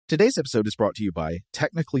Today's episode is brought to you by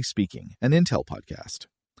Technically Speaking, an Intel podcast.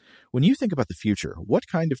 When you think about the future, what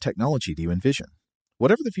kind of technology do you envision?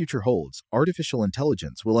 Whatever the future holds, artificial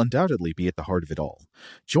intelligence will undoubtedly be at the heart of it all.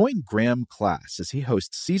 Join Graham Class as he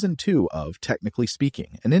hosts Season 2 of Technically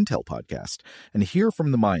Speaking, an Intel podcast, and hear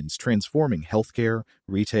from the minds transforming healthcare,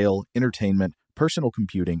 retail, entertainment, personal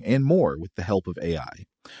computing, and more with the help of AI.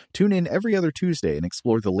 Tune in every other Tuesday and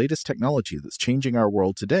explore the latest technology that's changing our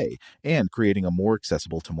world today and creating a more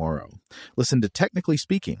accessible tomorrow. Listen to Technically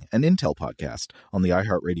Speaking, an Intel podcast on the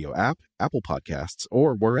iHeartRadio app, Apple Podcasts,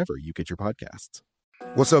 or wherever you get your podcasts.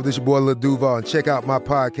 What's up, this your boy Lil Duval, and check out my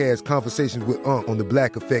podcast, Conversations with Unc, on the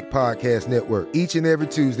Black Effect Podcast Network. Each and every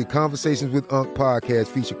Tuesday, Conversations with Unc podcast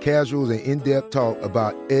feature casuals and in-depth talk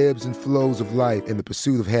about ebbs and flows of life and the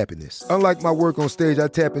pursuit of happiness. Unlike my work on stage, I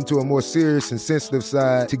tap into a more serious and sensitive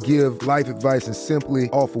side to give life advice and simply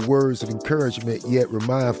offer words of encouragement, yet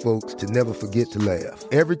remind folks to never forget to laugh.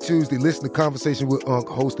 Every Tuesday, listen to Conversations with Unc,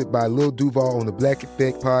 hosted by Lil Duval on the Black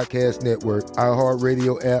Effect Podcast Network,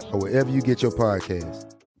 iHeartRadio app, or wherever you get your podcasts.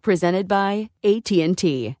 Presented by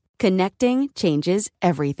AT&T. Connecting changes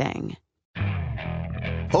everything.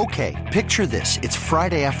 Okay, picture this. It's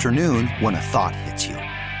Friday afternoon when a thought hits you.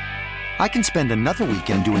 I can spend another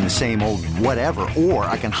weekend doing the same old whatever, or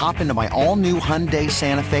I can hop into my all-new Hyundai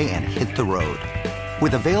Santa Fe and hit the road.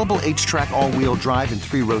 With available H-Track all-wheel drive and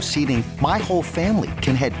 3-row seating, my whole family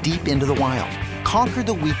can head deep into the wild. Conquer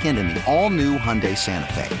the weekend in the all-new Hyundai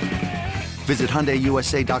Santa Fe. Visit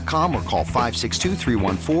HyundaiUSA.com or call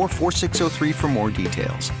 562-314-4603 for more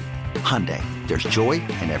details. Hyundai, there's joy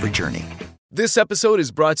in every journey. This episode is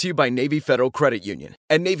brought to you by Navy Federal Credit Union.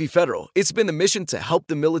 At Navy Federal, it's been the mission to help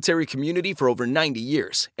the military community for over 90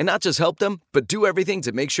 years. And not just help them, but do everything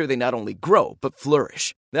to make sure they not only grow, but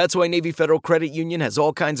flourish. That's why Navy Federal Credit Union has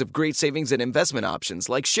all kinds of great savings and investment options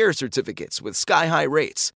like share certificates with sky-high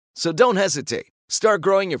rates. So don't hesitate. Start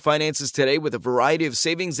growing your finances today with a variety of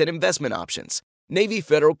savings and investment options. Navy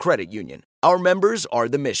Federal Credit Union. Our members are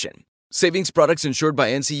the mission. Savings products insured by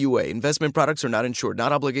NCUA. Investment products are not insured,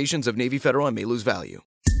 not obligations of Navy Federal and may lose value.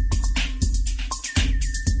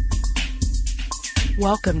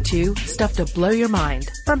 Welcome to Stuff to Blow Your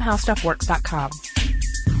Mind from HowStuffWorks.com.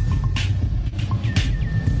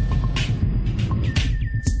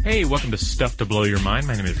 Hey, welcome to Stuff to Blow Your Mind.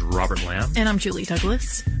 My name is Robert Lamb. And I'm Julie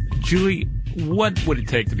Douglas. Julie, what would it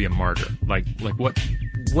take to be a martyr? Like what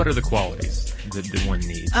are the qualities that one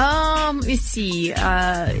needs? Let's see.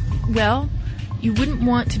 Well, you wouldn't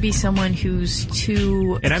want to be someone who's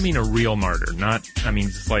too... And I mean a real martyr, not, I mean,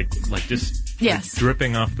 just like yes.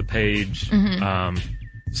 Dripping off the page,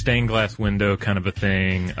 stained glass window kind of a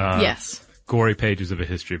thing. Yes. Gory pages of a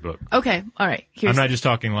history book. Okay, all right. I'm not just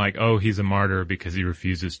talking like, oh, he's a martyr because he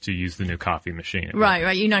refuses to use the new coffee machine.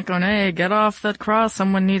 Right. You're not going, hey, get off that cross.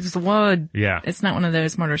 Someone needs the wood. Yeah. It's not one of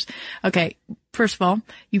those martyrs. Okay, first of all,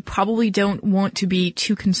 you probably don't want to be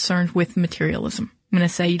too concerned with materialism. I'm going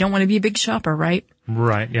to say you don't want to be a big shopper, right?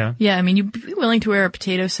 Right, yeah. Yeah, I mean, you'd be willing to wear a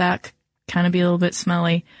potato sack, kind of be a little bit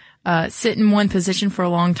smelly, sit in one position for a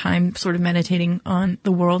long time, sort of meditating on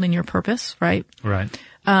the world and your purpose, right? Right.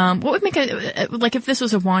 What would make like if this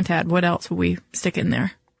was a want ad, what else would we stick in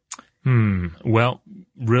there? Well,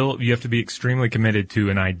 you have to be extremely committed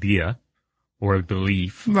to an idea or a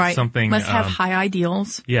belief. Right. Something. Must have high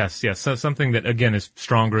ideals. Yes. So something that, again, is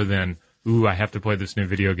stronger than, ooh, I have to play this new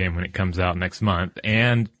video game when it comes out next month,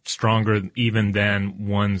 and stronger even than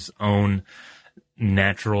one's own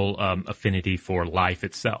natural, affinity for life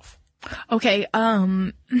itself. Okay,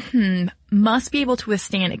 must be able to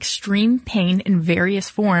withstand extreme pain in various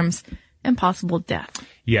forms and possible death.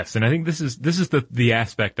 Yes, and I think this is the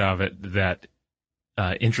aspect of it that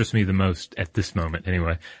interests me the most at this moment,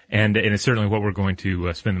 anyway, and it's certainly what we're going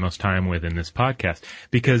to spend the most time with in this podcast.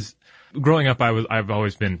 Because growing up, I've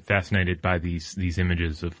always been fascinated by these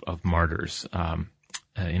images of martyrs,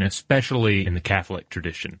 especially in the Catholic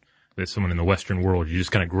tradition. As someone in the Western world, you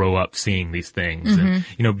just kind of grow up seeing these things, and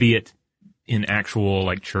be it in actual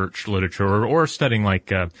like church literature or studying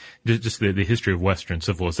like just the history of Western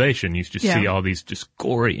civilization, you just see all these just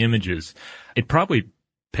gory images. It probably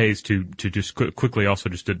pays to just quickly also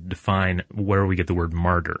just to define where we get the word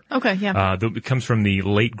martyr. Okay, yeah. It comes from the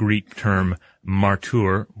late Greek term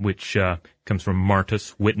martyr, which comes from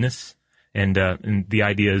martus, witness, and the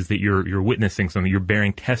idea is that you're witnessing something, you're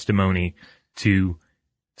bearing testimony to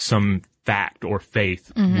some fact or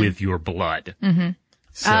faith with your blood.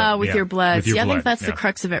 So, with your blood. With your I think that's the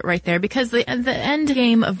crux of it right there, because the end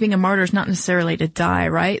game of being a martyr is not necessarily to die,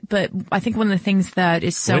 right? But I think one of the things that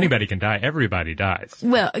is so... Well, anybody can die. Everybody dies.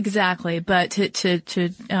 Well, exactly. But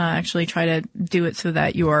to actually try to do it so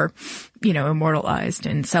that you're immortalized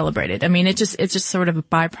and celebrated. I mean, it's just sort of a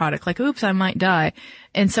byproduct, like, oops, I might die.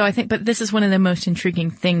 And so I think, but this is one of the most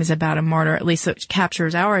intriguing things about a martyr, at least it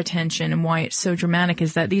captures our attention and why it's so dramatic,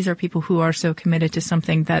 is that these are people who are so committed to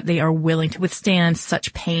something that they are willing to withstand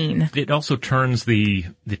such pain. It also turns the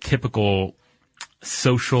typical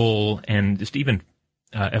social and just even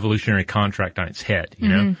evolutionary contract on its head,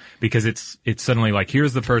 because it's suddenly like,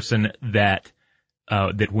 here's the person that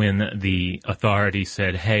when the authority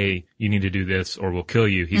said, hey, you need to do this or we'll kill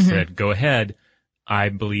you, he said, go ahead. I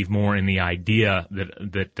believe more in the idea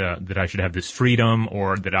that I should have this freedom,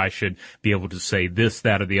 or that I should be able to say this,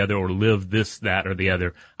 that, or the other, or live this, that, or the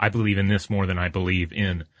other. I believe in this more than I believe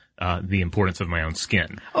in the importance of my own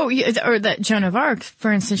skin. Oh, yeah, or that Joan of Arc,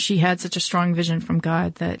 for instance, she had such a strong vision from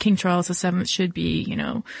God that King Charles VII should be,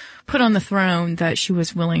 put on the throne, that she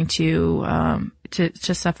was willing to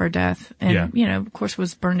suffer death, and of course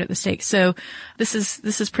was burned at the stake. So this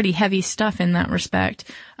is pretty heavy stuff in that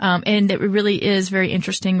respect, and it really is very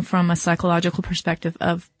interesting from a psychological perspective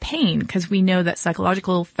of pain, because we know that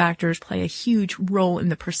psychological factors play a huge role in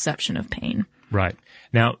the perception of pain. Right.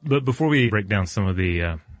 Now, but before we break down some of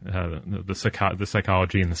the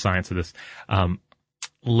psychology and the science of this,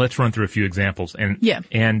 let's run through a few examples. And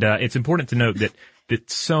it's important to note that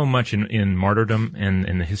so much in martyrdom and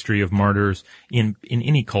in the history of martyrs in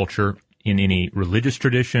any culture, in any religious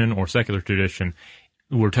tradition or secular tradition,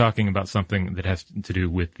 we're talking about something that has to do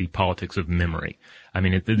with the politics of memory. I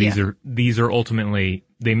mean, these are ultimately,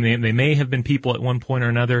 they may have been people at one point or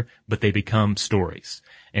another, but they become stories.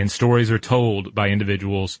 And stories are told by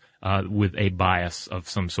individuals with a bias of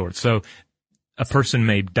some sort. So a person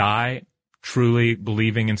may die truly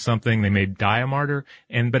believing in something. They may die a martyr,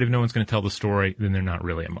 but if no one's going to tell the story, then they're not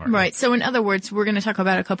really a martyr. Right. So in other words, we're going to talk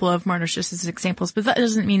about a couple of martyrs just as examples, but that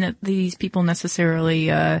doesn't mean that these people necessarily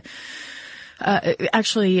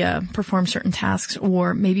perform certain tasks,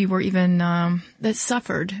 or maybe were even that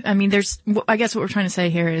suffered. I mean, I guess what we're trying to say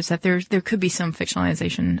here is that there could be some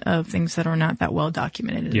fictionalization of things that are not that well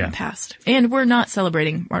documented in the past. And we're not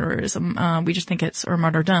celebrating martyrism. We just think or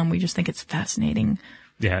martyrdom. We just think it's fascinating.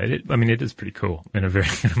 Yeah, it is pretty cool in a very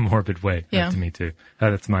morbid way to me too.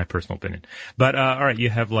 That's my personal opinion. But all right,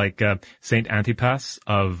 you have like Saint Antipas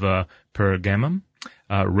of Pergamum.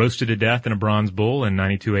 Roasted to death in a bronze bull in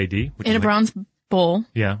 92 AD. Bronze bowl.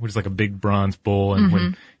 Yeah, which is like a big bronze bowl, and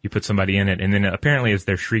when you put somebody in it, and then apparently as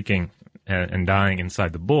they're shrieking and dying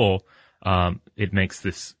inside the bull, it makes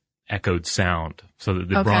this echoed sound, so that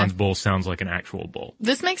the bronze bull sounds like an actual bull.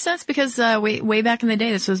 This makes sense because way back in the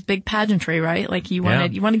day, this was big pageantry, right? Like you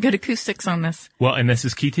wanted good acoustics on this. Well, and this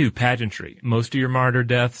is key too, pageantry. Most of your martyr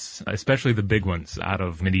deaths, especially the big ones out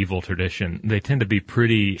of medieval tradition, they tend to be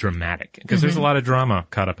pretty dramatic because there's a lot of drama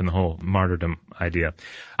caught up in the whole martyrdom idea.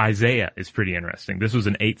 Isaiah is pretty interesting. This was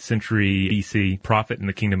an 8th century BC prophet in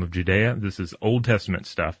the kingdom of Judea. This is Old Testament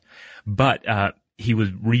stuff, but he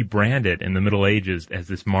was rebranded in the Middle Ages as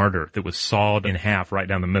this martyr that was sawed in half right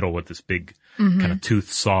down the middle with this big kind of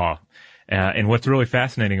tooth saw. And what's really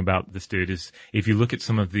fascinating about this dude is if you look at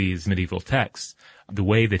some of these medieval texts, the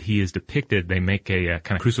way that he is depicted, they make a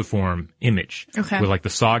kind of cruciform image with like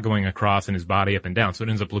the saw going across and his body up and down. So it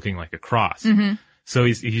ends up looking like a cross. So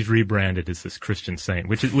he's rebranded as this Christian saint,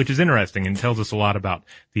 which is interesting and tells us a lot about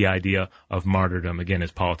the idea of martyrdom, again,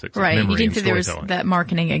 as politics of memory and storytelling. Right, you think that there was that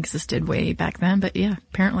marketing existed way back then, but yeah,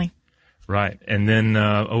 apparently. Right, and then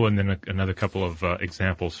another couple of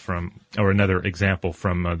examples another example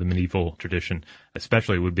from the medieval tradition,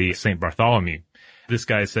 especially would be Saint Bartholomew. This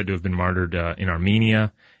guy is said to have been martyred in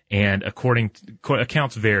Armenia. And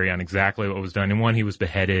accounts vary on exactly what was done. In one, he was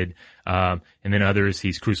beheaded, and then others,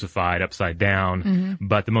 he's crucified upside down.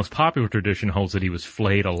 But the most popular tradition holds that he was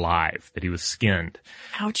flayed alive, that he was skinned.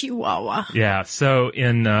 Ouchie wawa. Yeah. So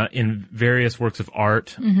in various works of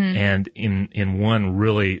art, and in one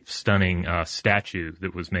really stunning statue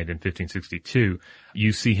that was made in 1562,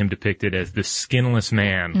 you see him depicted as this skinless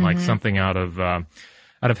man, like something out of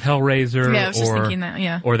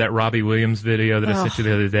Hellraiser, or that Robbie Williams video that I sent you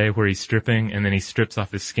the other day where he's stripping and then he strips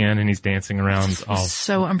off his skin and he's dancing around. I was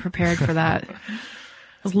so unprepared for that. I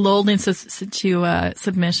was lulled into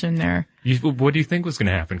submission there. What do you think was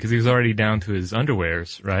going to happen? Because he was already down to his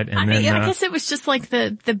underwears, right? And I guess it was just like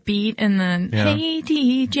the beat and then, hey,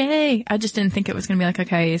 DJ. I just didn't think it was going to be like,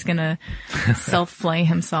 okay, he's going to self-flay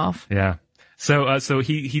himself. Yeah. So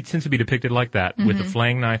he tends to be depicted like that with a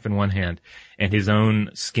flaying knife in one hand and his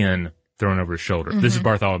own skin thrown over his shoulder. This is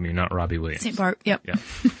Bartholomew, not Robbie Williams. St. Bart, yep. Yeah.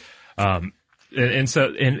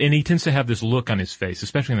 And he tends to have this look on his face,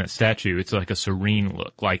 especially in that statue. It's like a serene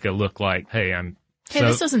look, like, hey,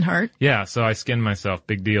 this doesn't hurt. Yeah. So I skinned myself.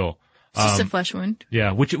 Big deal. It's just a flesh wound.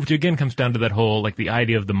 Yeah, which again comes down to that whole, like, the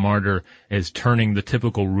idea of the martyr as turning the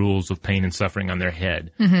typical rules of pain and suffering on their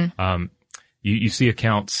head. Mm-hmm. You see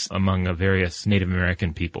accounts among various Native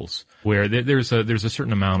American peoples where there's a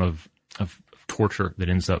certain amount of torture that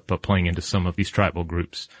ends up playing into some of these tribal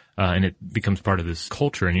groups, and it becomes part of this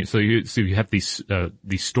culture. And so you have these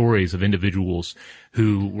stories of individuals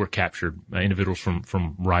who were captured, individuals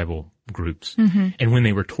from rival groups. Mm-hmm. And when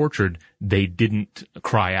they were tortured, they didn't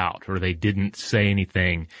cry out or they didn't say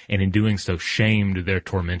anything, and in doing so shamed their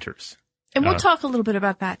tormentors. And we'll talk a little bit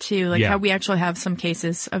about that too, like how we actually have some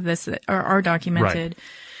cases of this that are documented.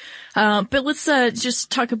 Right. But let's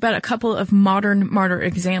just talk about a couple of modern martyr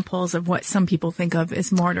examples of what some people think of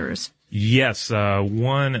as martyrs. Yes,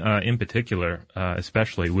 one in particular,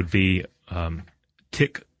 especially, would be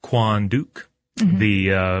Thich Quang Duc, mm-hmm.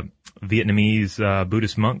 the Vietnamese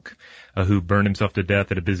Buddhist monk who burned himself to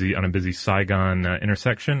death on a busy Saigon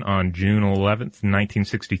intersection on June 11th,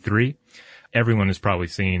 1963. Everyone has probably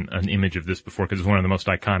seen an image of this before because it's one of the most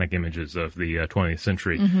iconic images of the 20th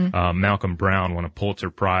century. Mm-hmm. Malcolm Brown won a Pulitzer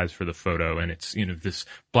Prize for the photo, and it's, this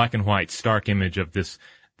black and white stark image of this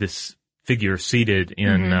figure seated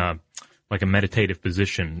in mm-hmm. Like a meditative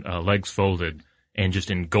position, legs folded, and just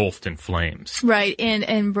engulfed in flames. Right.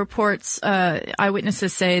 And reports,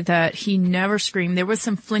 eyewitnesses say that he never screamed. There was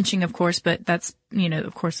some flinching, of course, but that's,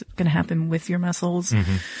 of course, going to happen with your muscles.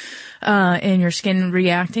 Mm-hmm. And your skin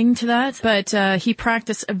reacting to that. But, he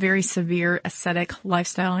practiced a very severe ascetic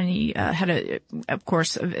lifestyle, and he, had of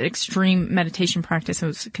course, an extreme meditation practice. It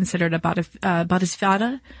was considered a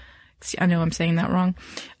bodhisattva. I know I'm saying that wrong.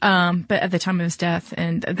 But at the time of his death,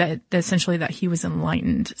 and that essentially that he was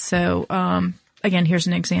enlightened. So, again, here's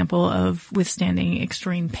an example of withstanding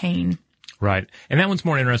extreme pain. Right. And that one's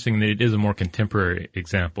more interesting than it is a more contemporary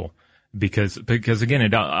example. Because again,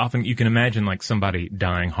 it often, you can imagine like somebody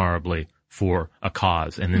dying horribly for a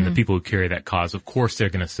cause, and then the people who carry that cause, of course, they're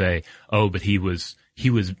going to say, "Oh, but he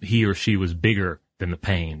or she was bigger than the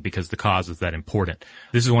pain because the cause is that important."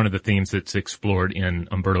 This is one of the themes that's explored in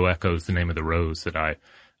Umberto Eco's "The Name of the Rose" that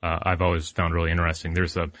I've always found really interesting.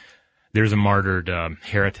 There's a martyred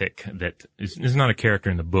heretic that is not a character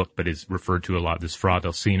in the book, but is referred to a lot. This Fra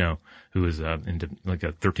del Sino, who is into like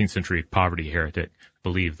a 13th century poverty heretic,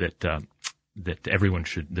 believed that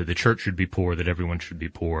the church should be poor, that everyone should be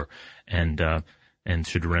poor, and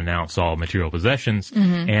should renounce all material possessions.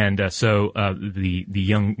 Mm-hmm. And so the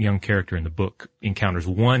young character in the book encounters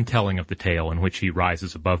one telling of the tale in which he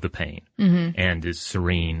rises above the pain mm-hmm. and is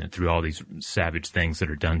serene through all these savage things that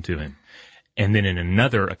are done to him. And then in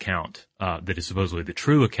another account, that is supposedly the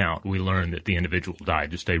true account, we learn that the individual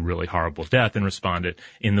died just a really horrible death and responded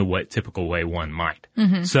in the typical way one might.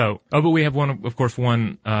 Mm-hmm. So, but we have one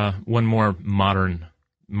more modern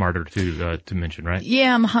martyr to mention, right?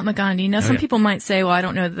 Yeah, Mahatma Gandhi. Now, some people might say, well, I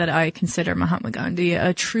don't know that I consider Mahatma Gandhi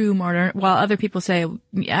a true martyr, while other people say,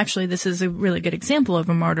 actually, this is a really good example of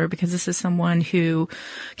a martyr because this is someone who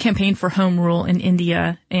campaigned for home rule in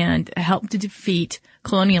India and helped to defeat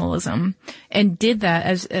colonialism, and did that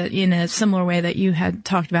as in a similar way that you had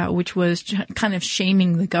talked about, which was kind of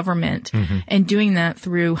shaming the government mm-hmm. and doing that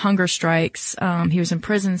through hunger strikes. He was in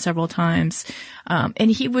prison several times, and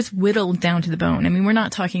he was whittled down to the bone. I mean, we're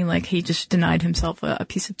not talking like he just denied himself a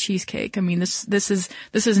piece of cheesecake. I mean, this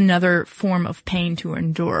is another form of pain to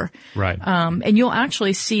endure. Right. And you'll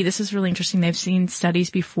actually see, this is really interesting. They've seen studies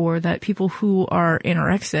before that people who are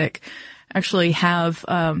anorexic actually have,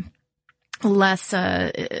 less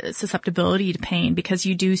susceptibility to pain, because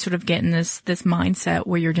you do sort of get in this mindset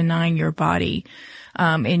where you're denying your body,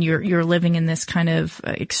 and you're living in this kind of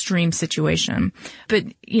extreme situation. But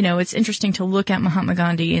it's interesting to look at Mahatma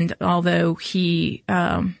Gandhi, and although he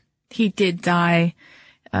did die,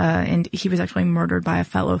 and he was actually murdered by a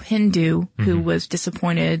fellow Hindu mm-hmm. who was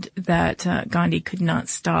disappointed that Gandhi could not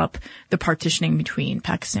stop the partitioning between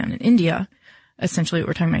Pakistan and India. Essentially what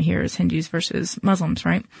we're talking about here is Hindus versus Muslims,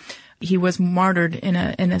 right? He was martyred in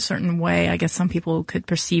a certain way. I guess some people could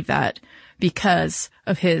perceive that because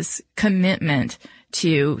of his commitment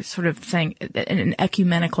to sort of saying an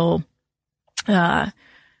ecumenical,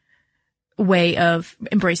 way of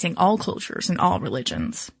embracing all cultures and all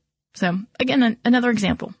religions. So again, another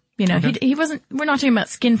example, okay. He wasn't, we're not talking about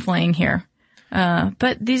skin flaying here.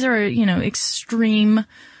 But these are, extreme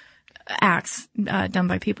acts, done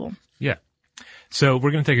by people. Yeah. So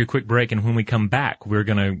we're going to take a quick break, and when we come back, we're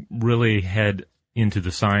going to really head into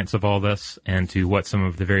the science of all this and to what some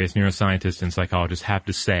of the various neuroscientists and psychologists have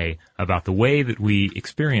to say about the way that we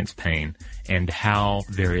experience pain and how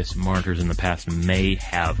various martyrs in the past may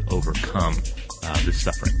have overcome this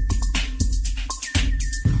suffering.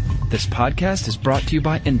 This podcast is brought to you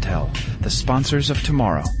by Intel, the sponsors of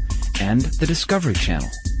tomorrow, and the Discovery Channel.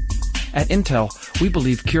 At Intel, we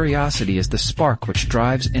believe curiosity is the spark which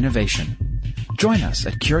drives innovation. Join us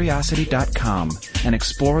at curiosity.com and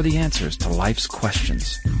explore the answers to life's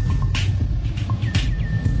questions.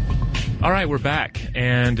 All right, we're back.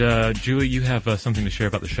 And Julie, you have something to share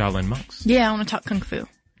about the Shaolin monks. Yeah, I want to talk Kung Fu.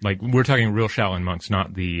 Like, we're talking real Shaolin monks,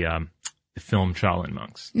 not the film Shaolin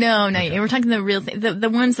monks. No, okay. We're talking the real the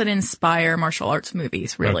ones that inspire martial arts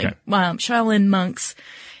movies, really. Okay. Shaolin monks,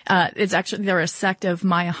 they're a sect of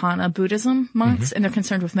Mahayana Buddhism monks, and they're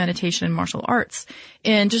concerned with meditation and martial arts.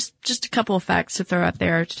 And just a couple of facts to throw out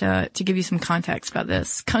there to give you some context about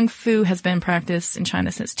this. Kung Fu has been practiced in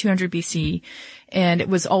China since 200 BC, and it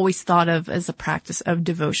was always thought of as a practice of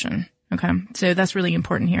devotion. Okay. So that's really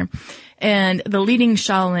important here. And the leading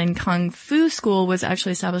Shaolin Kung Fu school was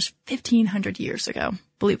actually established 1,500 years ago,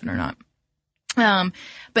 believe it or not.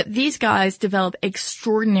 But these guys develop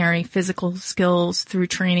extraordinary physical skills through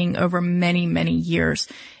training over many, many years.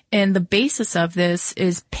 And the basis of this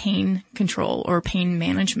is pain control or pain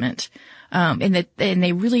management. And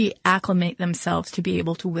they really acclimate themselves to be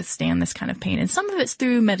able to withstand this kind of pain. And some of it's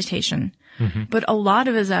through meditation. But a lot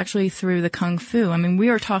of it is actually through the Kung Fu. I mean, we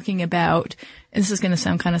are talking about, and this is going to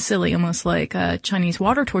sound kind of silly, almost like Chinese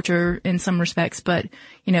water torture in some respects, but,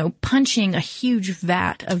 punching a huge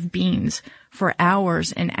vat of beans for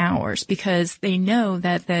hours and hours because they know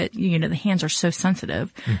that the hands are so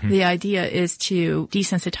sensitive. The idea is to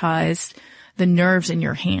desensitize the nerves in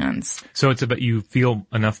your hands. So it's about you feel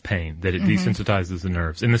enough pain that it desensitizes the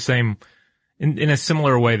nerves. In the same, in a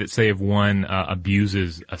similar way that, say, if one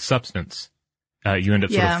abuses a substance, you end up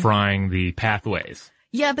sort of frying the pathways.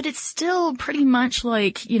 Yeah, but it's still pretty much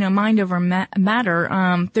like, mind over matter.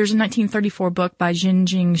 There's a 1934 book by Jin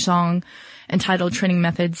Jing Zhang entitled Training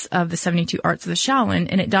Methods of the 72 Arts of the Shaolin,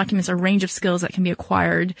 and it documents a range of skills that can be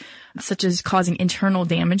acquired, such as causing internal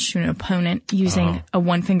damage to an opponent using a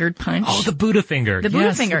one-fingered punch. Oh, the Buddha finger. The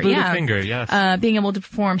Buddha finger, yes. Being able to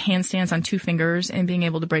perform handstands on 2 fingers and being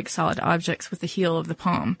able to break solid objects with the heel of the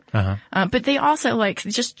palm. But they also,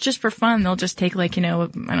 just for fun, they'll just take,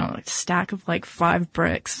 a stack of, 5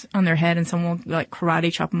 bricks on their head and someone will,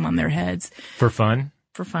 karate chop them on their heads. For fun?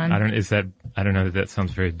 For fun. I don't know that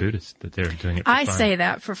sounds very Buddhist that they're doing it for fun. I say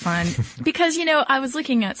that for fun because, I was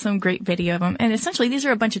looking at some great video of them and essentially these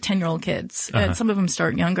are a bunch of 10-year-old kids. And some of them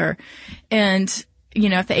start younger. And,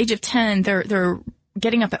 at the age of 10, they're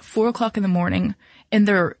getting up at 4:00 in the morning and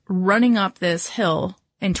they're running up this hill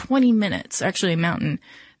in 20 minutes, actually a mountain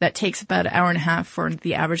that takes about an hour and a half for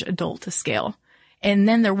the average adult to scale. And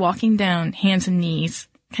then they're walking down hands and knees.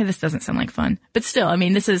 Okay, this doesn't sound like fun, but still, I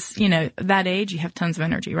mean, this is, that age, you have tons of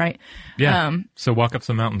energy, right? Yeah. So walk up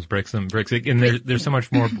some mountains, break some bricks, and they're so much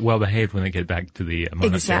more well-behaved when they get back to the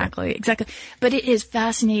monastery. Exactly. But it is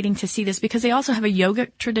fascinating to see this because they also have a yoga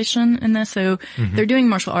tradition in this. So they're doing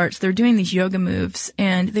martial arts, they're doing these yoga moves,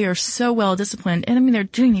 and they are so well-disciplined. And I mean, they're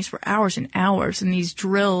doing these for hours and hours, and these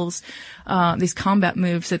drills, these combat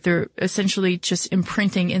moves that they're essentially just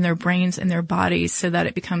imprinting in their brains and their bodies so that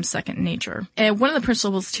it becomes second nature. And one of the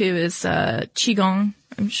principles too is Qigong.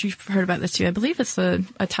 I'm sure you've heard about this too. I believe it's a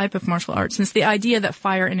type of martial arts. And it's the idea that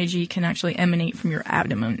fire energy can actually emanate from your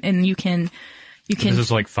abdomen, and you can. This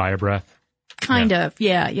is like fire breath. Kind of,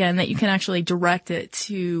 yeah, and that you can actually direct it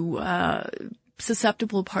to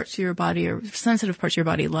susceptible parts of your body or sensitive parts of your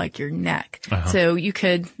body, like your neck. So you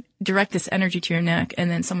could direct this energy to your neck,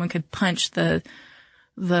 and then someone could punch the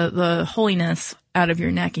holiness out of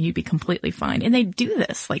your neck and you'd be completely fine. And they do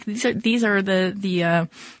this. Like these are the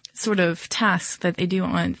sort of tasks that they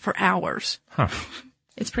do for hours.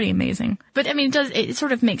 It's pretty amazing. But I mean, it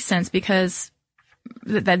sort of makes sense because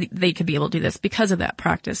that they could be able to do this because of that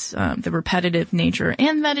practice, the repetitive nature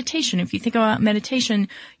and meditation. If you think about meditation,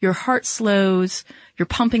 your heart slows, you're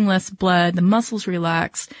pumping less blood, the muscles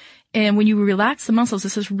relax. And when you relax the muscles,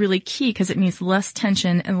 this is really key because it means less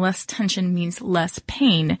tension, and less tension means less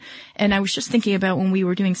pain. And I was just thinking about when we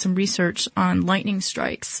were doing some research on lightning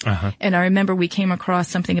strikes. And I remember we came across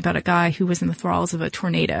something about a guy who was in the thralls of a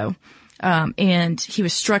tornado. And he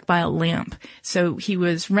was struck by a lamp. So he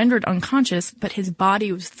was rendered unconscious, but his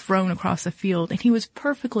body was thrown across the field and he was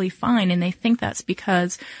perfectly fine. And they think that's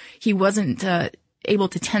because he wasn't, able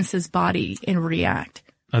to tense his body and react.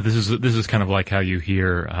 This is kind of like how you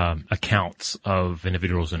hear accounts of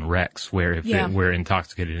individuals in wrecks where where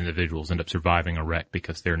intoxicated individuals end up surviving a wreck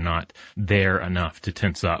because they're not there enough to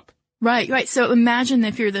tense up. Right. So imagine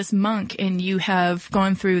if you're this monk and you have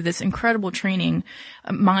gone through this incredible training,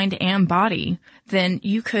 mind and body, then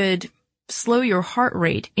you could slow your heart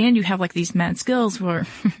rate, and you have like these mad skills where,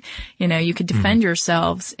 you know, you could defend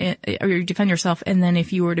yourself, and then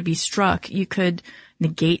if you were to be struck, you could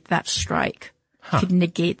negate that strike. You could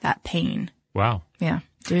negate that pain. Wow. Yeah.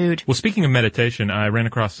 Dude. Well, speaking of meditation, I ran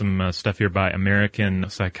across some stuff here by American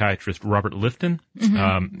psychiatrist Robert Lifton,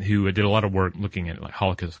 who did a lot of work looking at like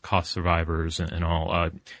Holocaust survivors and all.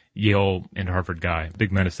 Yale and Harvard guy,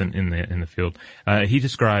 big medicine in the field. He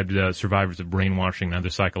described survivors of brainwashing and other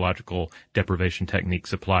psychological deprivation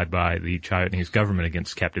techniques applied by the Chinese government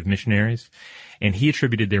against captive missionaries. And he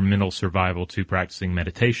attributed their mental survival to practicing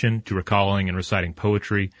meditation, to recalling and reciting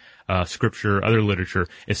poetry, scripture, other literature.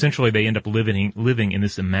 Essentially, they end up living in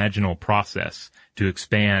this imaginal process to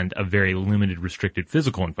expand a very limited, restricted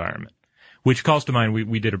physical environment. Which calls to mind,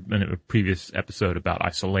 we did a previous episode about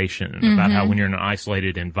isolation and about how when you're in an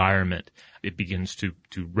isolated environment, it begins to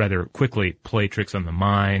rather quickly play tricks on the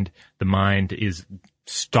mind. The mind is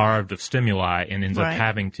starved of stimuli and ends up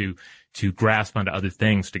having to grasp onto other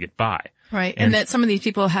things to get by. Right. And that some of these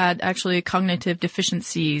people had actually cognitive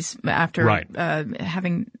deficiencies after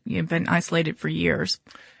having been isolated for years.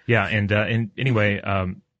 Yeah. And anyway,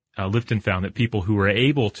 Lifton found that people who were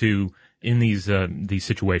able to, in these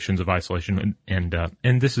situations of isolation,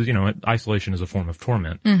 and this is, isolation is a form of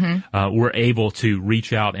torment, we're able to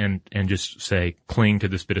reach out and just say, cling to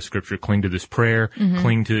this bit of scripture, cling to this prayer,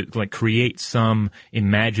 cling to, like, create some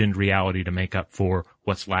imagined reality to make up for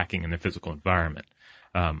what's lacking in the physical environment.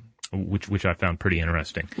 Which I found pretty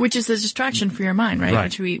interesting. Which is a distraction for your mind, right?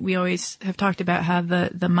 Which we always have talked about how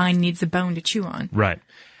the mind needs a bone to chew on. Right.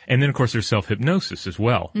 And then, of course, there's self-hypnosis as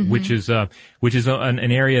well, which is an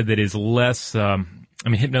area that is less,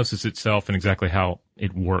 hypnosis itself and exactly how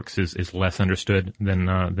it works is less understood than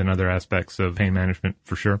other aspects of pain management,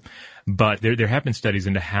 for sure. But there have been studies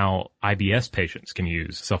into how IBS patients can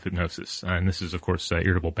use self-hypnosis. And this is, of course,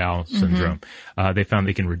 irritable bowel syndrome. They found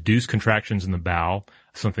they can reduce contractions in the bowel,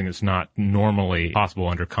 something that's not normally possible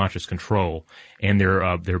under conscious control. And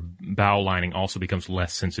their bowel lining also becomes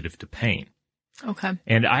less sensitive to pain. Okay.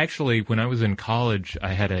 And I actually, when I was in college,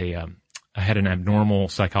 I had an abnormal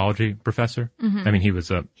psychology professor. I mean, he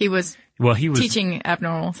was teaching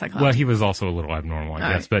abnormal psychology. Well, he was also a little abnormal,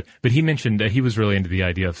 I guess. Right. But he mentioned he was really into the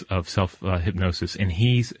idea of self-hypnosis. And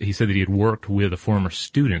he said that he had worked with a former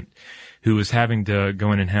student who was having to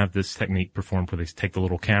go in and have this technique performed where they take the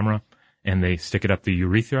little camera and they stick it up the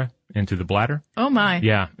urethra into the bladder. Oh my.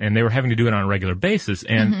 Yeah. And they were having to do it on a regular basis.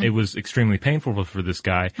 And it was extremely painful for this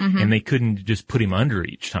guy. And they couldn't just put him under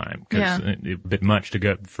each time because it a bit much to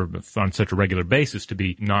go on such a regular basis to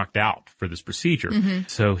be knocked out for this procedure.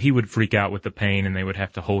 So he would freak out with the pain and they would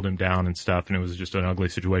have to hold him down and stuff. And it was just an ugly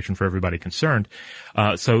situation for everybody concerned.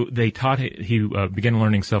 So they taught he began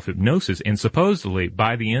learning self-hypnosis. And supposedly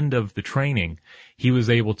by the end of the training, he was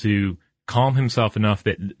able to calm himself enough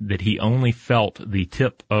that he only felt the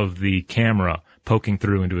tip of the camera poking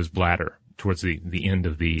through into his bladder towards the end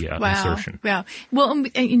of the insertion. Wow. Well,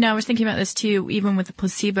 I was thinking about this too, even with the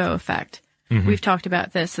placebo effect. We've talked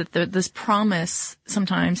about this, that this promise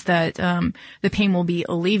sometimes that the pain will be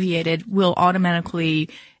alleviated will automatically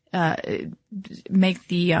make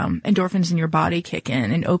the endorphins in your body kick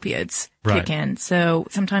in and opiates kick in. So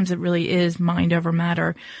sometimes it really is mind over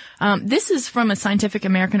matter. This is from a Scientific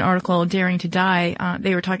American article, Daring to Die.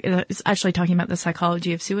 They were actually talking about the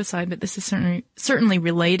psychology of suicide, but this is certainly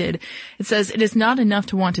related. It says, it is not enough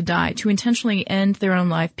to want to die. To intentionally end their own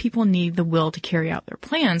life, people need the will to carry out their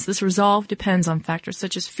plans. This resolve depends on factors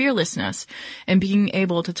such as fearlessness and being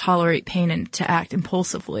able to tolerate pain and to act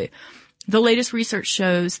impulsively. The latest research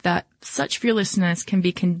shows that such fearlessness can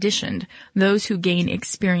be conditioned. Those who gain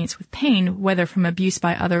experience with pain, whether from abuse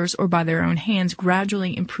by others or by their own hands,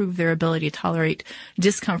 gradually improve their ability to tolerate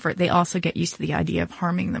discomfort. They also get used to the idea of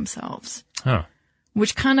harming themselves.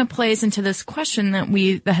 Which kind of plays into this question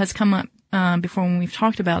that has come up before when we've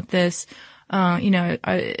talked about this.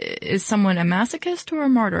 Is someone a masochist or a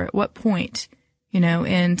martyr? At what point?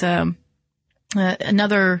 And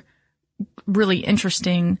another really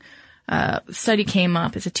interesting study came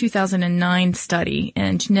up. It's a 2009 study,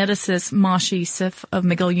 and geneticist Mashi Sif of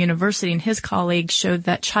McGill University and his colleagues showed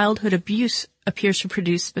that childhood abuse appears to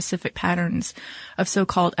produce specific patterns of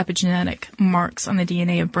so-called epigenetic marks on the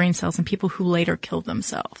DNA of brain cells in people who later killed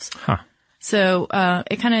themselves. So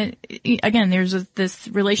it kind of, again, there's this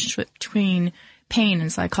relationship between pain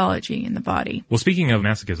and psychology in the body. Well, speaking of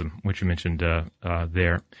masochism, which you mentioned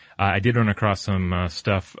there, I did run across some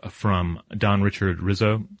stuff from Don Richard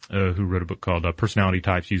Rizzo, who wrote a book called Personality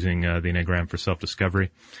Types Using the Enneagram for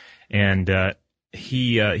Self-Discovery. And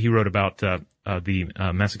he wrote about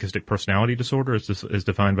the masochistic personality disorder as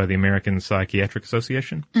defined by the American Psychiatric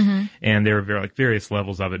Association. And there are various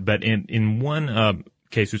levels of it. But in one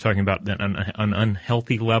case, we're talking about an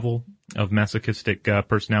unhealthy level of masochistic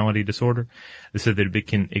personality disorder. They said that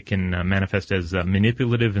it can manifest as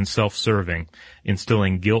manipulative and self-serving,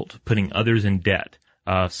 instilling guilt, putting others in debt,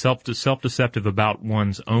 self-deceptive about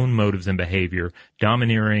one's own motives and behavior,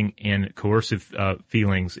 domineering and coercive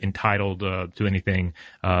feelings, entitled to anything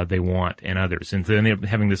they want and others. And then they're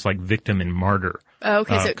having this like victim and martyr.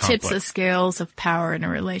 Okay, so it complex. tips the scales of power in a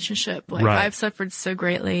relationship. Like, Right. I've suffered so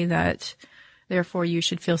greatly that therefore you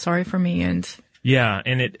should feel sorry for me and Yeah,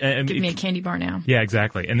 and give me a candy bar now. Yeah,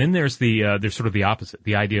 exactly. And then there's there's sort of the opposite,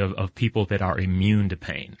 the idea of people that are immune to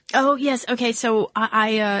pain. Oh, yes. Okay, so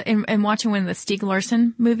I in watching one of the Stieg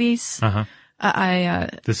Larsson movies,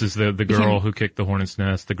 This is the girl who kicked the hornet's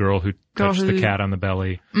nest, the girl who touched the cat on the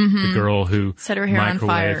belly, the girl who set her hair on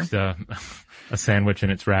fire. microwaved a sandwich in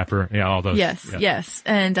its wrapper. Yeah, all those. Yes.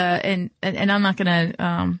 And I'm not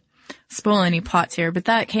gonna spoil any plots here, but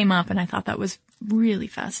that came up and I thought that was really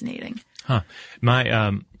fascinating. Huh.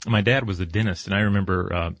 My dad was a dentist, and I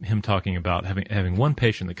remember him talking about having one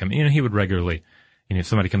patient that come in. He would regularly, if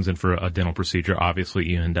somebody comes in for a dental procedure, obviously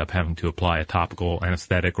you end up having to apply a topical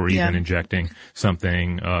anesthetic or even injecting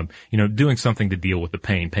something, doing something to deal with the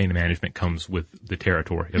pain. Pain management comes with the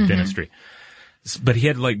territory of dentistry. But he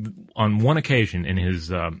had, on one occasion in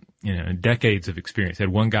his, decades of experience, had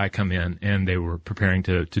one guy come in and they were preparing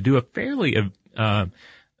to do a fairly,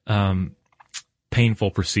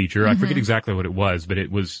 painful procedure. I forget exactly what it was, but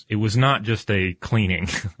it was not just a cleaning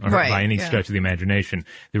by any stretch of the imagination.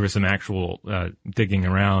 There was some actual, digging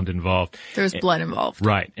around involved. There was blood involved.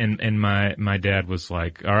 Right. And my dad was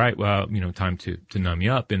like, all right, well, time to numb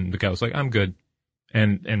you up. And the guy was like, I'm good.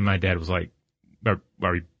 And my dad was like,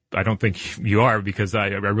 are you? I don't think you are, because I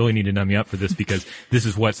really need to numb you up for this, because this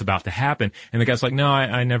is what's about to happen. And the guy's like, no,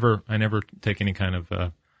 I never take any kind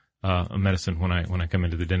of, a medicine when I come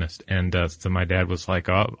into the dentist. And, so my dad was like,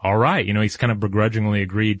 oh, all right. He's kind of begrudgingly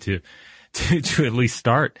agreed to at least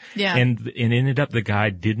start. Yeah. And it ended up the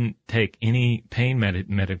guy didn't take any pain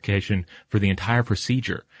medication for the entire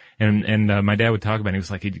procedure. And my dad would talk about it. He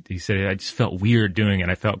was like, he said, I just felt weird doing it.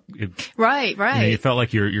 I felt right. You felt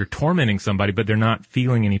like you're tormenting somebody, but they're not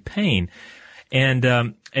feeling any pain. And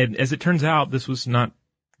as it turns out, this was not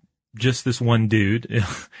just this one dude.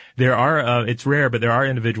 There are, it's rare, but there are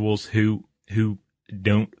individuals who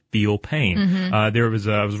don't feel pain. I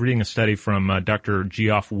was reading a study from Dr.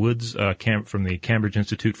 Geoff Woods, from the Cambridge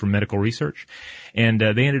Institute for Medical Research, and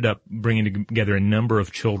they ended up bringing together a number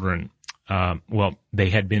of children. They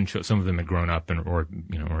had been, some of them had grown up or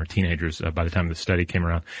teenagers by the time the study came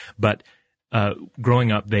around, but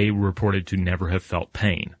growing up, they were reported to never have felt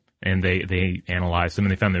pain. And they analyzed them,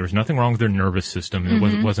 and they found there was nothing wrong with their nervous system.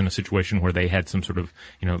 It wasn't a situation where they had some sort of,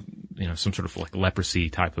 some sort of like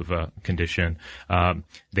leprosy type of condition.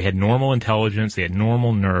 They had normal intelligence, they had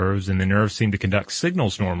normal nerves, and the nerves seemed to conduct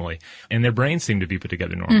signals normally, and their brains seemed to be put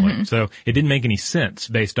together normally. So it didn't make any sense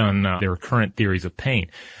based on their current theories of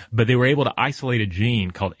pain. But they were able to isolate a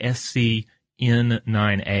gene called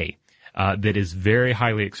SCN9A. That is very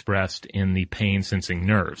highly expressed in the pain-sensing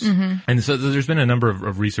nerves. And so there's been a number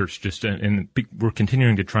of research and we're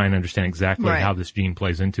continuing to try and understand exactly how this gene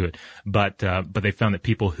plays into it. But they found that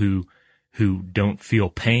people who don't feel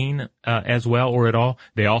pain as well or at all,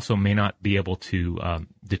 they also may not be able to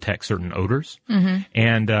detect certain odors.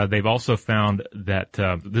 And they've also found that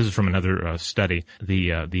this is from another study,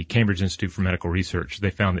 the Cambridge Institute for Medical Research.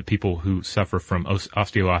 They found that people who suffer from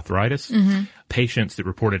osteoarthritis, patients that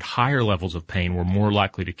reported higher levels of pain were more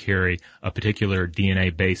likely to carry a particular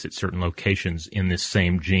DNA base at certain locations in this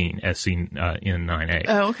same gene, SCN9A.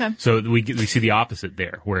 Oh, okay. So we see the opposite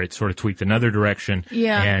there, where it sort of tweaked another direction,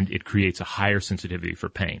 and it creates a higher sensitivity for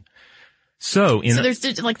pain. So there's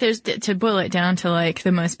to boil it down to like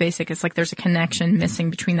the most basic, it's like there's a connection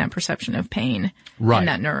missing between that perception of pain and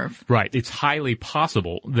that nerve. Right. It's highly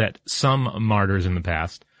possible that some martyrs in the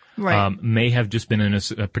past may have just been in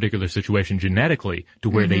a particular situation genetically to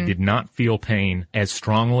where they did not feel pain as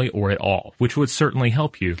strongly or at all, which would certainly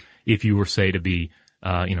help you if you were, say, to be,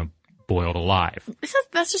 boiled alive.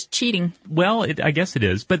 That's just cheating. Well, I guess it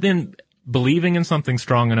is. But then believing in something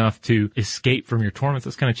strong enough to escape from your torments,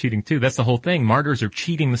 that's kind of cheating too. That's the whole thing. Martyrs are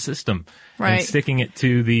cheating the system and sticking it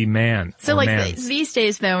to the man. So these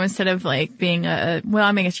days though, instead of like being I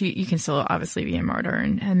guess you can still obviously be a martyr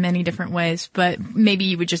in many different ways, but maybe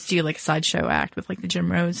you would just do like a sideshow act with like the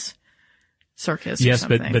Jim Rose circus or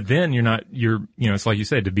something. Yes, but then it's like you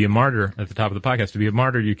said, to be a martyr at the top of the podcast, to be a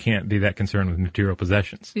martyr, you can't be that concerned with material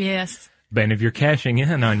possessions. Yes. And if you're cashing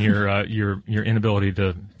in on your inability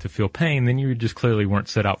to feel pain, then you just clearly weren't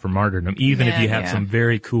set out for martyrdom, even if you have some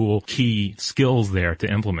very cool key skills there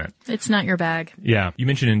to implement. It's not your bag. Yeah. You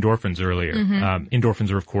mentioned endorphins earlier.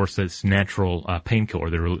 Endorphins are, of course, this natural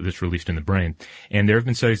painkiller that's released in the brain. And there have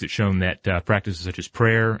been studies that have shown that practices such as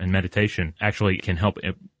prayer and meditation actually can help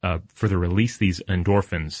further release these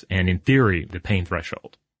endorphins and, in theory, the pain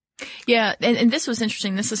threshold. Yeah, and this was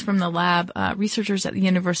interesting. This is from the lab. Researchers at the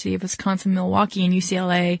University of Wisconsin-Milwaukee and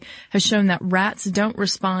UCLA have shown that rats don't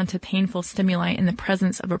respond to painful stimuli in the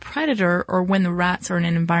presence of a predator or when the rats are in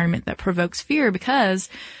an environment that provokes fear because,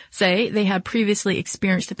 say, they had previously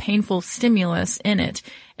experienced a painful stimulus in it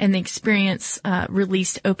and the experience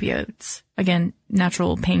released opioids, again,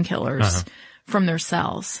 natural painkillers, from their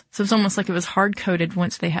cells. So it's almost like it was hard-coded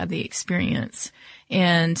once they had the experience.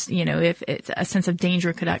 And, you know, if it's a sense of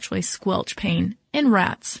danger could actually squelch pain in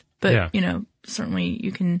rats. But, you know, certainly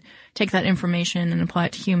you can take that information and apply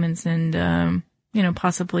it to humans and, you know,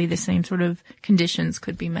 possibly the same sort of conditions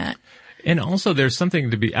could be met. And also there's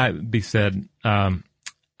something to be said,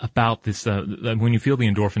 about this, when you feel the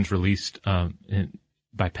endorphins released,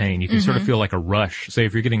 by pain, you can sort of feel like a rush. Say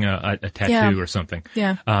if you're getting a tattoo or something.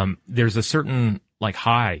 There's a certain like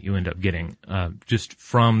high you end up getting, just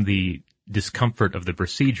from the discomfort of the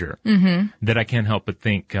procedure that I can't help but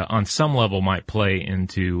think on some level might play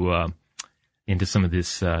into some of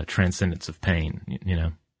this transcendence of pain. You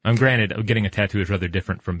know, granted, getting a tattoo is rather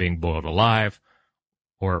different from being boiled alive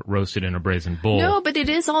or roasted in a brazen bull. No, but it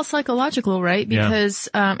is all psychological, right? Because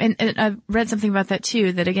and I've read something about that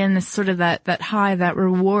too. That again, this sort of that high, that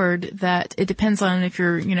reward. That it depends on if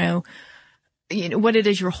you're, you know what it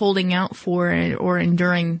is you're holding out for or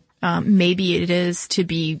enduring. Maybe it is to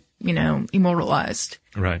be, you know, immortalized.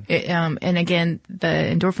 Right. And again, the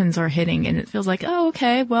endorphins are hitting and it feels like, oh,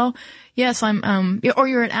 okay, well, yes, I'm, or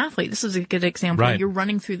you're an athlete. This is a good example. Right. You're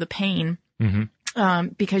running through the pain.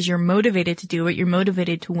 Because you're motivated to do it. You're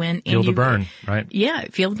motivated to win. Feel the burn, right? Yeah,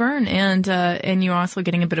 feel the burn. And you're also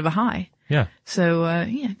getting a bit of a high. Yeah. So,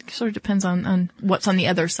 it sort of depends on what's on the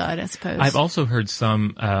other side, I suppose. I've also heard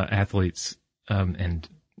some, athletes,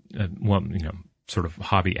 sort of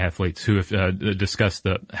hobby athletes who have discussed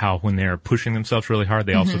how when they're pushing themselves really hard,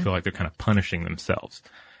 they also feel like they're kind of punishing themselves.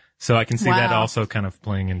 So I can see that also kind of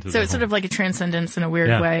playing into. So it's sort of like a transcendence in a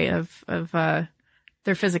weird way of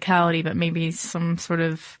their physicality, but maybe some sort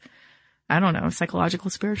of, I don't know, psychological,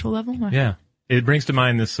 spiritual level. Yeah. It brings to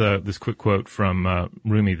mind this quick quote from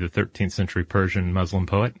Rumi, the 13th century Persian Muslim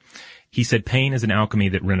poet. He said, "Pain is an alchemy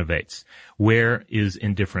that renovates. Where is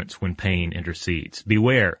indifference when pain intercedes?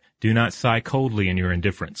 Beware. Do not sigh coldly in your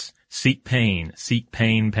indifference. Seek pain,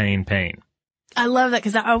 pain, pain." I love that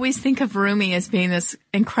because I always think of Rumi as being this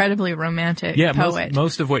incredibly romantic poet.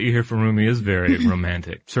 Most of what you hear from Rumi is very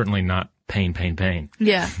romantic. Certainly not pain.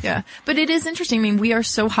 Yeah. But it is interesting. I mean, we are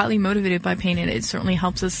so highly motivated by pain and it certainly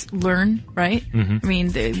helps us learn, right? I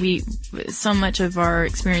mean, so much of our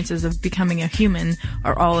experiences of becoming a human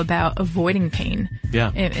are all about avoiding pain.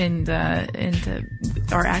 Yeah. And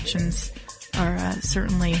our actions are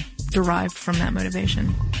certainly derived from that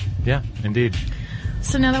motivation. Yeah, indeed.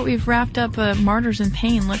 So now that we've wrapped up martyrs in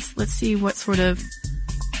pain, let's see what sort of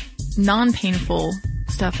non-painful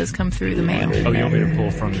stuff has come through the mail. Oh, you want me to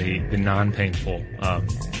pull from the non-painful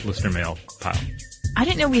listener mail pile? I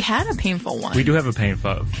didn't know we had a painful one. We do have a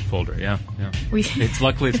painful folder, yeah.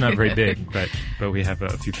 Luckily it's not very big, but we have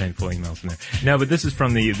a few painful emails in there. No, but this is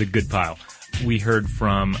from the good pile. We heard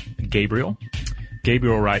from Gabriel.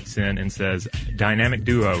 Gabriel writes in and says, "Dynamic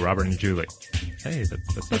duo, Robert and Julie." Hey,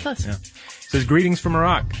 that's us. Yeah. Says, "Greetings from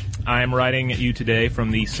Iraq. I am writing at you today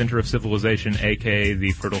from the Center of Civilization, aka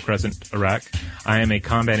the Fertile Crescent, Iraq. I am a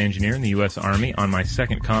combat engineer in the U.S. Army on my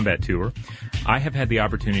second combat tour. I have had the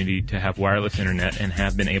opportunity to have wireless internet and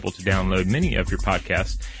have been able to download many of your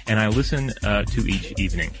podcasts, and I listen to each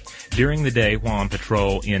evening. During the day, while on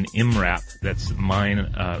patrol in MRAP, that's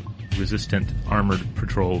Mine Resistant Armored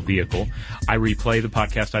Patrol Vehicle, I replay the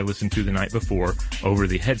podcast I listened to the night before over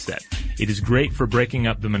the headset. It is great for breaking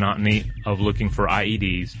up the monotony of looking for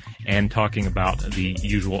IEDs and talking about the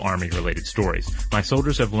usual Army-related stories. My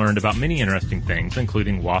soldiers have learned about many interesting things,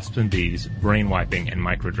 including wasps and bees, brain wiping, and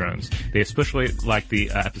microdrones. They especially like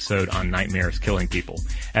the episode on nightmares killing people.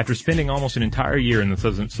 After spending almost an entire year in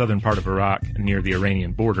the southern part of Iraq near the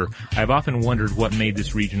Iranian border, I have often wondered what made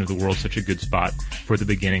this region of the world such a good spot for the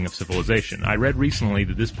beginning of civilization. I read recently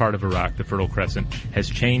that this part of Iraq, the Fertile Crescent,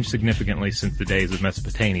 has changed significantly since the days of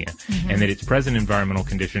Mesopotamia, and that its present environmental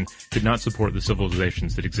condition could not support the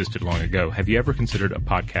civilizations that existed existed long ago. Have you ever considered a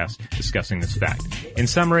podcast discussing this fact? In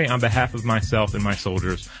summary, on behalf of myself and my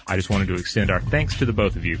soldiers, I just wanted to extend our thanks to the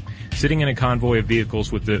both of you. Sitting in a convoy of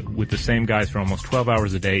vehicles with the same guys for almost 12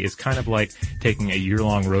 hours a day is kind of like taking a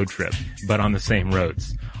year-long road trip, but on the same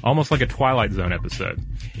roads. Almost like a Twilight Zone episode.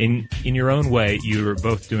 In your own way, you're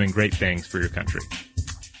both doing great things for your country.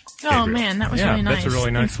 Oh, man, that was really nice. That's a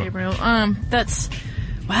really nice Thanks, one. Gabriel. That's,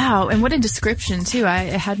 wow, and what a description, too. I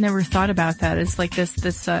had never thought about that as like this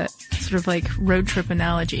sort of like road trip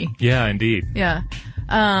analogy. Yeah, indeed. Yeah.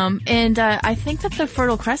 And I think that the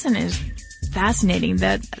Fertile Crescent is fascinating.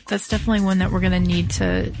 That's definitely one that we're going to need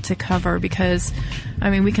to cover because,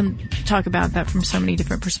 I mean, we can talk about that from so many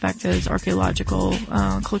different perspectives, archaeological,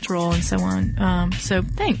 cultural, and so on. So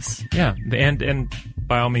thanks. Yeah, and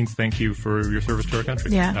by all means, thank you for your service to our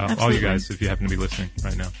country. Yeah, absolutely. All you guys, if you happen to be listening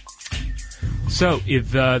right now. So,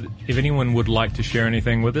 if anyone would like to share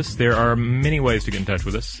anything with us, there are many ways to get in touch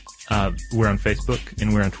with us. We're on Facebook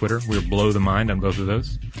and we're on Twitter. We're Blow the Mind on both of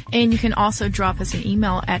those. And you can also drop us an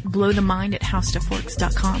email at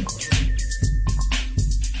blowthemind@howstuffworks.com.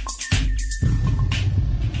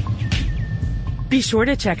 Be sure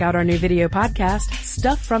to check out our new video podcast,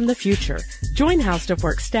 Stuff from the Future. Join How Stuff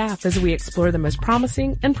Works staff as we explore the most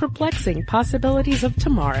promising and perplexing possibilities of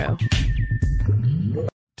tomorrow.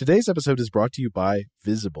 Today's episode is brought to you by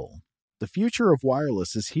Visible. The future of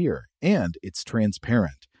wireless is here, and it's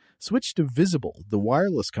transparent. Switch to Visible, the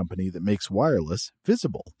wireless company that makes wireless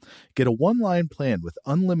visible. Get a one-line plan with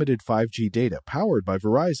unlimited 5G data powered by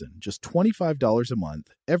Verizon, just $25 a month,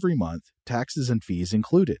 every month, taxes and fees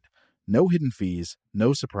included. No hidden fees,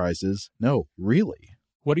 no surprises, no, really.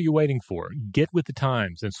 What are you waiting for? Get with the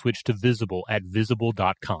times and switch to Visible at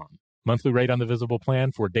Visible.com. Monthly rate on the Visible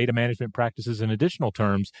plan for data management practices and additional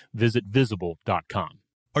terms, visit Visible.com.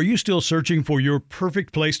 Are you still searching for your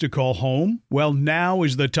perfect place to call home? Well, now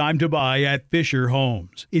is the time to buy at Fisher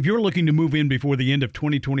Homes. If you're looking to move in before the end of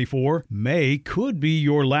 2024, May could be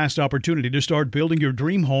your last opportunity to start building your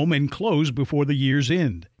dream home and close before the year's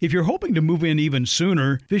end. If you're hoping to move in even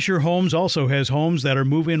sooner, Fisher Homes also has homes that are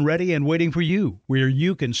move-in ready and waiting for you, where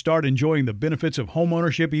you can start enjoying the benefits of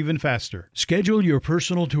homeownership even faster. Schedule your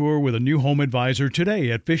personal tour with a new home advisor today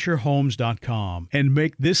at FisherHomes.com and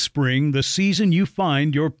make this spring the season you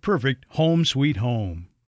find your perfect home sweet home.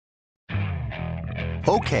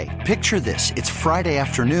 Okay, picture this. It's Friday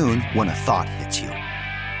afternoon when a thought hits you.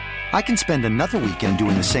 I can spend another weekend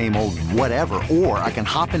doing the same old whatever, or I can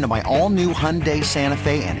hop into my all-new Hyundai Santa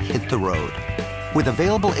Fe and hit the road. With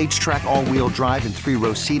available H-Track all-wheel drive and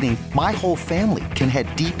 3-row seating, my whole family can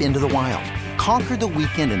head deep into the wild. Conquer the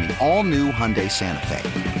weekend in the all-new Hyundai Santa Fe.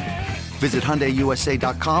 Visit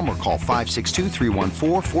HyundaiUSA.com or call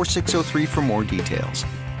 562-314-4603 for more details.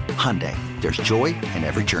 Hyundai, there's joy in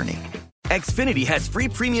every journey. Xfinity has free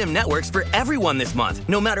premium networks for everyone this month,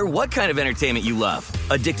 no matter what kind of entertainment you love.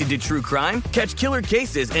 Addicted to true crime? Catch killer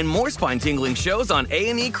cases and more spine-tingling shows on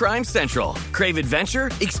A&E Crime Central. Crave adventure?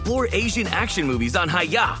 Explore Asian action movies on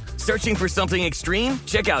Hi-YAH. Searching for something extreme?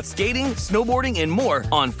 Check out skating, snowboarding, and more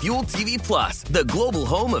on Fuel TV Plus, the global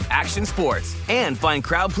home of action sports. And find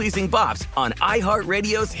crowd-pleasing bops on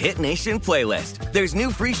iHeartRadio's Hit Nation playlist. There's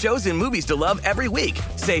new free shows and movies to love every week.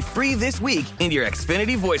 Say free this week in your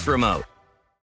Xfinity voice remote.